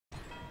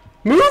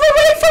Move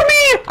away from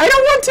me! I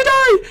don't want to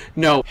die!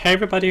 No. Hey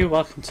everybody,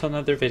 welcome to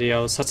another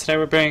video. So today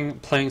we're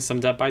playing some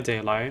Dead by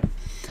Daylight.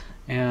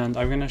 And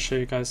I'm going to show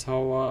you guys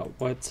how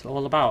what it's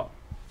all about.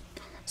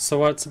 So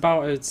what it's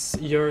about is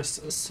you're a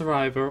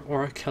survivor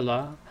or a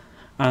killer.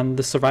 And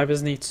the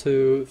survivors need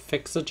to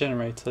fix the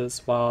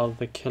generators while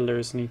the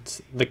killers need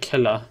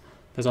to,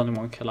 there's only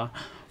one killer.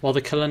 While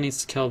the killer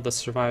needs to kill the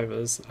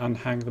survivors and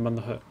hang them on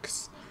the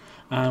hooks.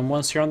 And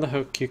once you're on the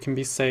hook, you can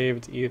be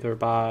saved either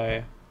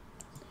by...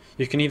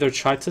 You can either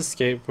try to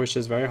escape, which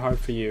is very hard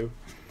for you,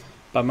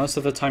 but most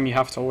of the time you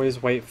have to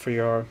always wait for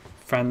your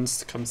friends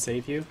to come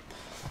save you.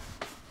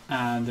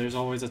 And there's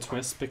always a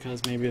twist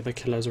because maybe the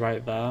killer's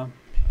right there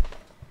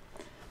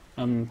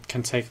and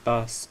can take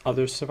the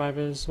other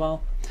survivors as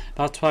well.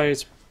 That's why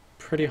it's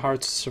pretty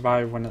hard to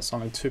survive when it's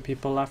only 2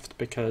 people left,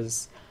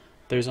 because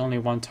there's only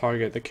one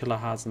target the killer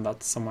has and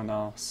that's someone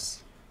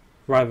else.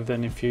 Rather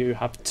than if you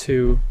have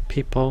 2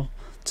 people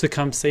to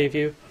come save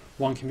you,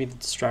 one can be the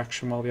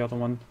distraction while the other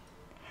one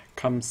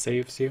comes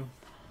saves you.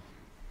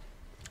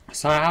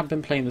 So I have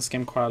been playing this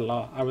game quite a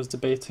lot. I was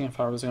debating if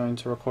I was going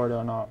to record it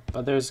or not,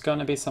 but there's going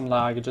to be some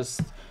lag,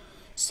 just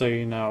so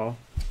you know.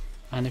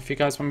 And if you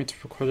guys want me to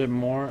record it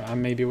more,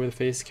 and maybe with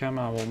face cam,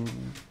 I will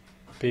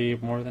be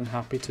more than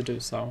happy to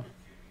do so.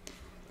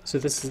 So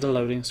this is the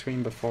loading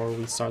screen before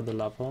we start the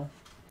level.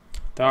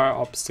 There are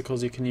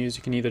obstacles you can use.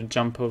 You can either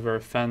jump over a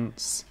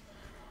fence,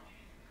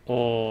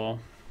 or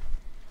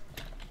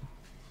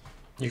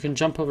you can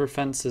jump over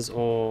fences,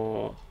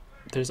 or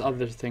there's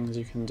other things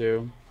you can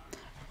do.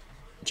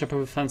 Jump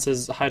over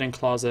fences, hide in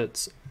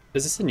closets.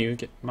 Is this a new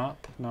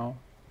map? No,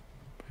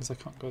 because I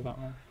can't go that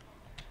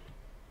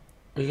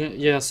way.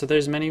 Yeah, so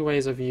there's many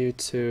ways of you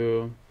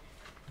to...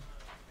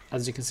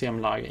 As you can see,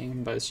 I'm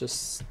lagging, but it's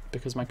just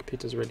because my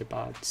computer's really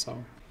bad.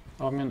 So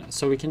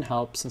so we can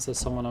help, since there's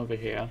someone over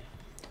here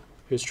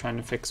who's trying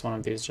to fix one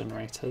of these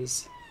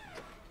generators.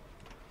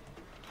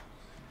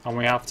 And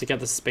we have to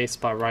get the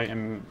spacebar right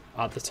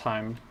at the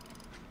time.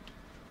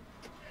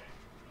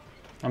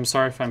 I'm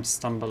sorry if I'm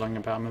stumbling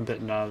about, I'm a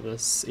bit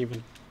nervous,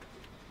 even...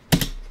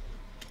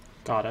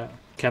 Got it.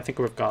 Okay, I think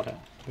we've got it.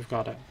 We've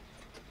got it.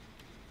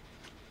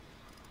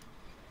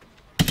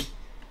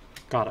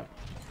 Got it.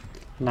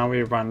 Now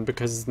we run,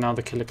 because now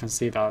the killer can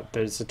see that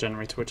there's a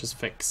generator which is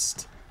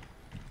fixed.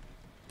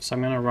 So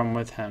I'm gonna run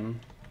with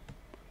him.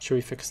 Should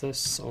we fix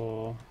this,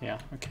 or... Yeah,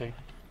 okay.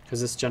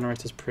 Because this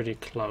generator's pretty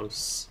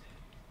close.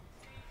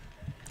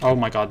 Oh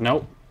my god,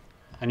 no!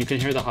 And you can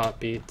hear the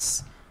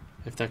heartbeats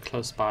if they're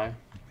close by.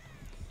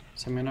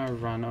 So I'm gonna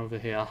run over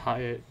here.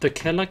 The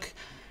killer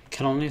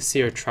can only see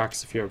your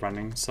tracks if you're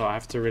running, so I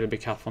have to really be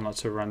careful not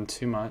to run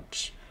too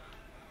much.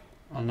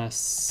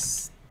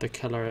 Unless the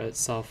killer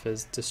itself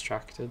is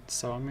distracted.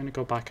 So I'm gonna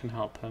go back and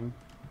help him.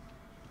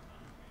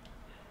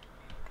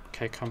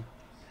 Okay, come.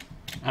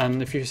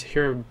 And if you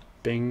hear a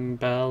bing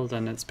bell,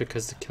 then it's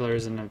because the killer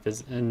is an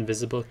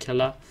invisible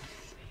killer.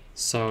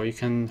 So you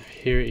can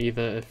hear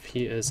either if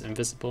he is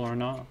invisible or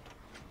not.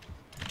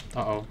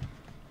 Uh-oh.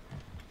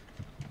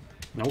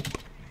 Nope.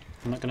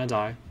 I'm not gonna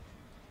die.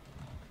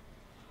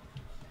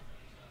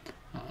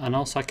 And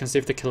also I can see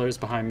if the killer is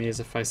behind me,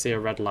 as if I see a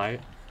red light.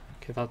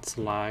 Okay, that's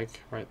lag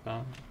right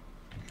there.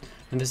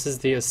 And this is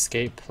the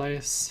escape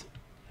place.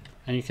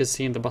 And you can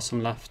see in the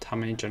bottom left how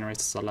many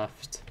generators are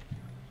left.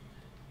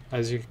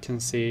 As you can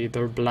see,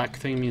 the black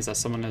thing means that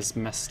someone has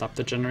messed up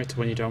the generator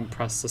when you don't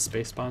press the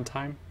spacebar in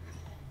time.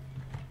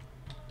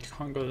 You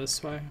can't go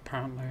this way,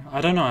 apparently. I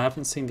don't know, I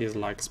haven't seen these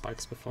lag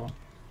spikes before.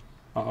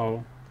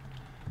 Uh-oh.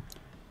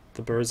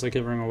 The birds are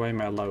giving away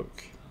my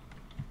loc.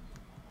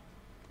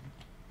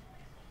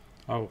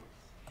 Oh.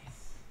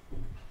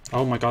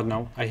 Oh my god,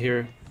 no. I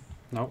hear...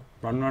 No.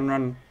 Run, run,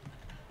 run.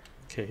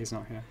 Okay, he's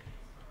not here.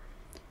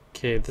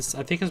 Okay, this...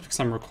 I think it's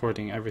because I'm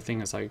recording. Everything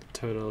is like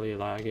totally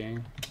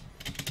lagging.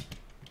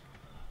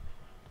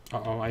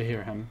 Uh-oh, I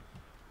hear him.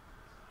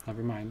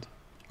 Never mind.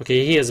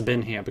 Okay, he has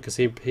been here because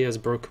he has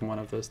broken one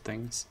of those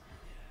things.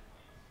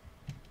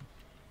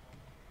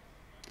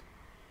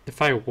 If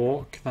I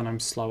walk, then I'm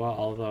slower,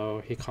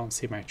 although he can't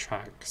see my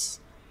tracks.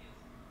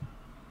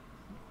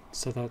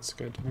 So that's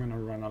good. I'm gonna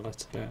run a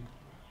little bit.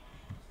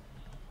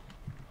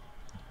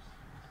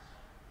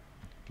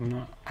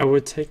 I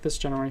would take this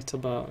generator,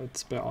 but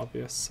it's a bit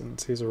obvious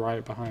since he's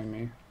right behind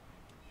me.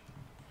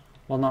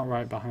 Well, not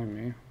right behind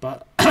me,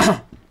 but...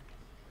 I'm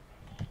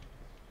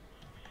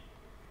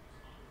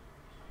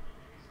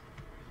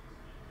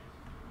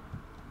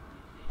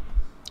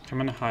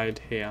gonna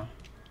hide here.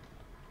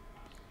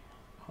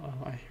 Oh,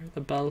 I hear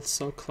the bell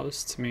so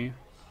close to me.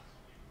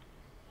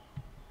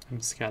 I'm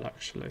scared,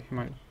 actually. He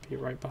might be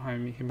right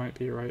behind me. He might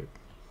be right...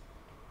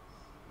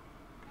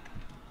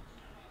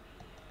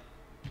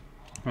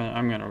 Well,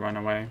 I'm gonna run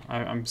away.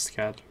 I'm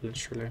scared,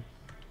 literally.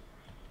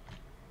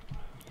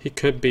 He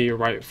could be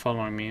right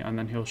following me, and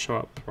then he'll show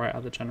up right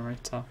at the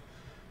generator.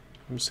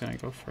 I'm just gonna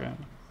go for it.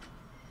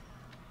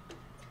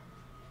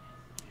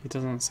 He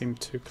doesn't seem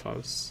too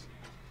close.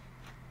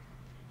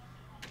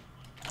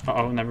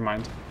 Uh-oh, never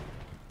mind.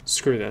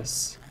 Screw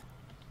this.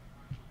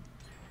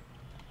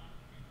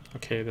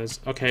 Okay,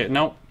 okay,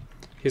 no.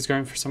 He's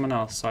going for someone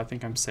else, so I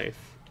think I'm safe.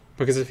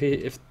 Because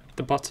if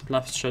the bottom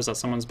left shows that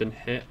someone's been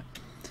hit,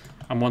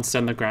 and once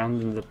they're on the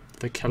ground, then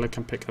the killer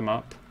can pick them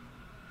up.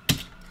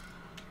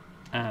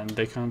 And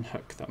they can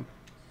hook them.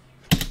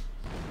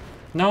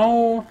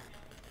 No!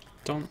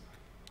 Don't.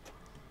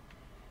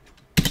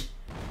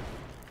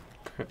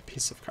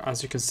 Piece of crap.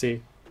 As you can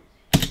see.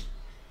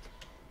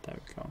 There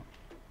we go.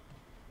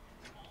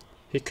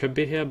 He could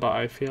be here, but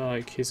I feel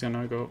like he's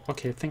gonna go.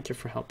 Okay, thank you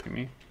for helping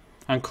me.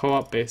 And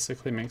co-op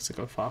basically makes it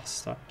go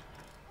faster.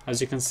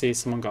 As you can see,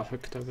 someone got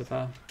hooked over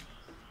there.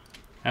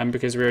 And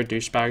because we're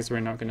douchebags, we're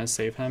not gonna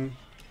save him.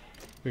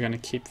 We're gonna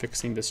keep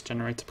fixing this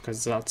generator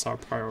because that's our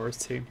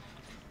priority.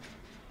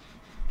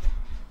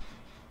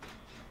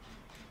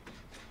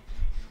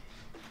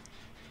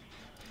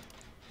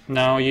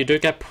 Now, you do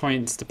get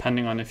points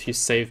depending on if you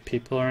save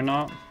people or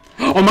not.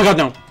 Oh my god,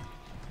 no!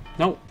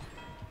 No!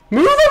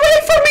 Move away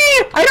from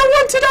me! I don't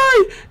want to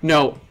die!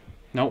 No.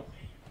 No.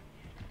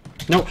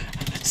 No.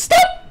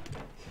 Stop!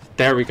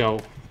 There we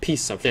go.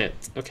 Piece of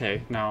it.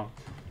 Okay, now.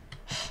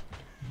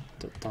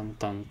 Dun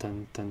dun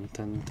dun dun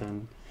dun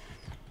dun.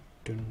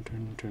 Dun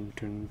dun dun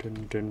dun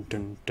dun dun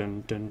dun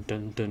dun dun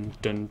dun dun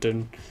dun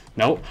dun.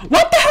 No.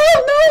 What the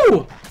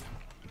hell?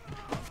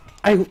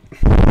 No!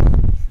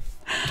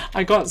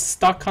 I got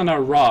stuck on a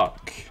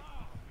rock.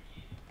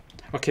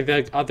 Okay,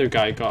 the other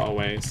guy got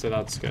away, so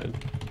that's good.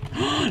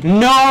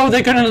 No,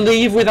 they're gonna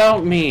leave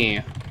without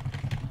me.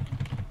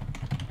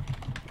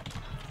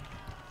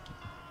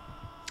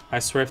 I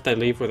swear if they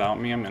leave without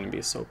me, I'm gonna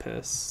be so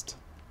pissed.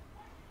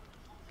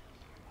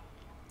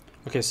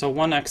 Okay, so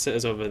one exit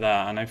is over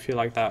there, and I feel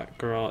like that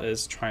girl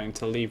is trying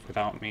to leave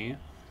without me.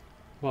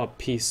 What a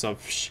piece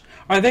of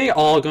Are they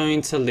all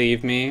going to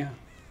leave me?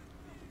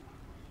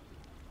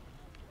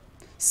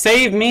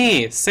 Save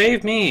me!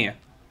 Save me!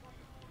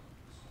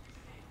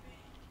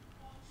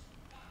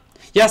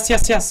 Yes,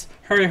 yes, yes!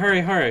 Hurry,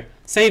 hurry, hurry!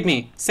 Save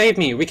me! Save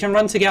me! We can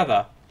run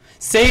together!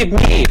 Save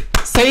me!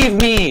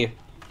 Save me!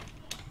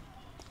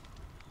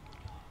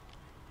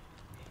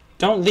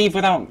 Don't leave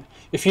without me.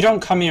 If you don't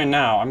come here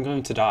now, I'm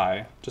going to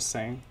die. Just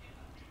saying.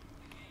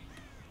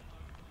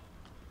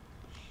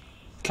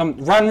 Come,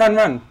 run, run,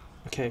 run!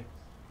 Okay.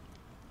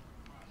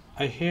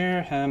 I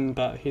hear him,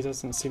 but he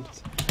doesn't seem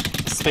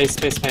to... Space,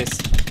 space, space.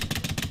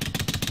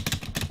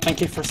 Thank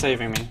you for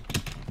saving me.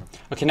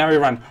 Okay, now we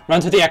run.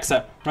 Run to the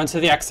exit. Run to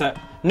the exit.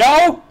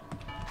 No!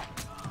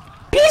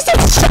 Piece of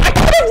shit! I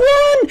could have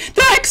run!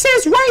 The exit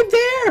is right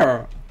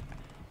there!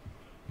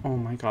 Oh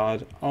my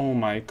god. Oh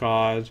my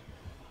god.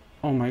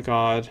 Oh my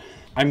god.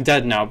 I'm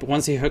dead now, but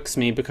once he hooks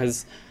me,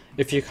 because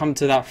if you come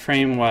to that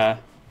frame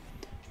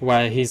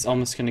where he's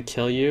almost gonna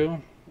kill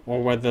you,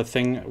 or where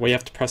you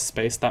have to press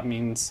space, that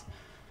means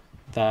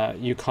that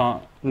you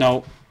can't...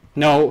 No.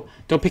 No!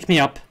 Don't pick me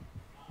up!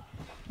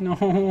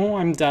 No,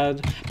 I'm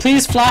dead.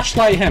 Please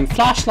flashlight him!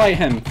 Flashlight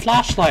him!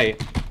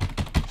 Flashlight!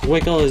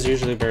 Wiggle is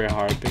usually very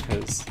hard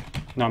because...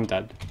 No, I'm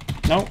dead.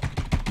 No!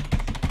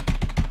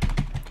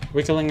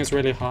 Wiggling is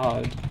really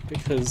hard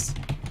because...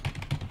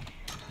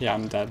 Yeah,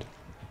 I'm dead.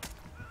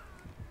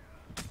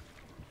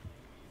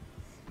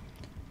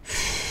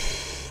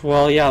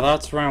 Well, yeah,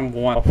 that's round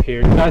 1 up here.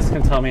 You guys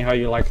can tell me how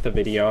you liked the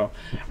video.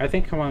 I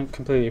think I went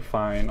completely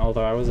fine,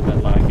 although I was a bit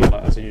laggy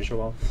as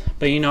usual.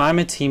 But you know, I'm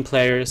a team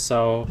player,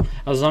 so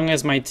as long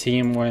as my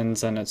team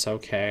wins, then it's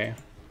okay.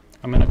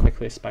 I'm gonna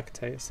quickly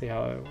spectate, see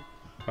how it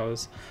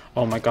goes.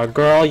 Oh my god,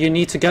 girl, you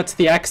need to get to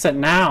the exit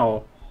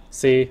now!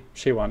 See,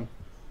 she won.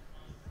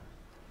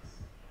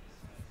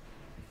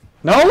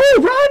 No,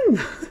 run!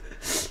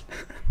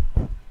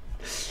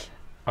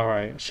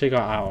 Alright, she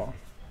got out.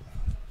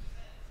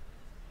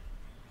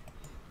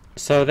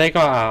 So they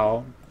got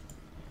out,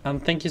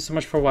 and thank you so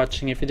much for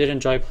watching. If you did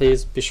enjoy,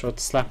 please be sure to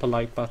slap a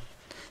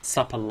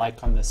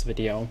like on this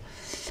video.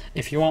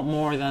 If you want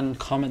more, then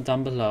comment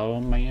down below.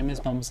 My name is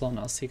Mumzel, and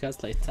I'll see you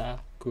guys later.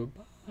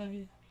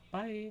 Goodbye.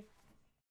 Bye.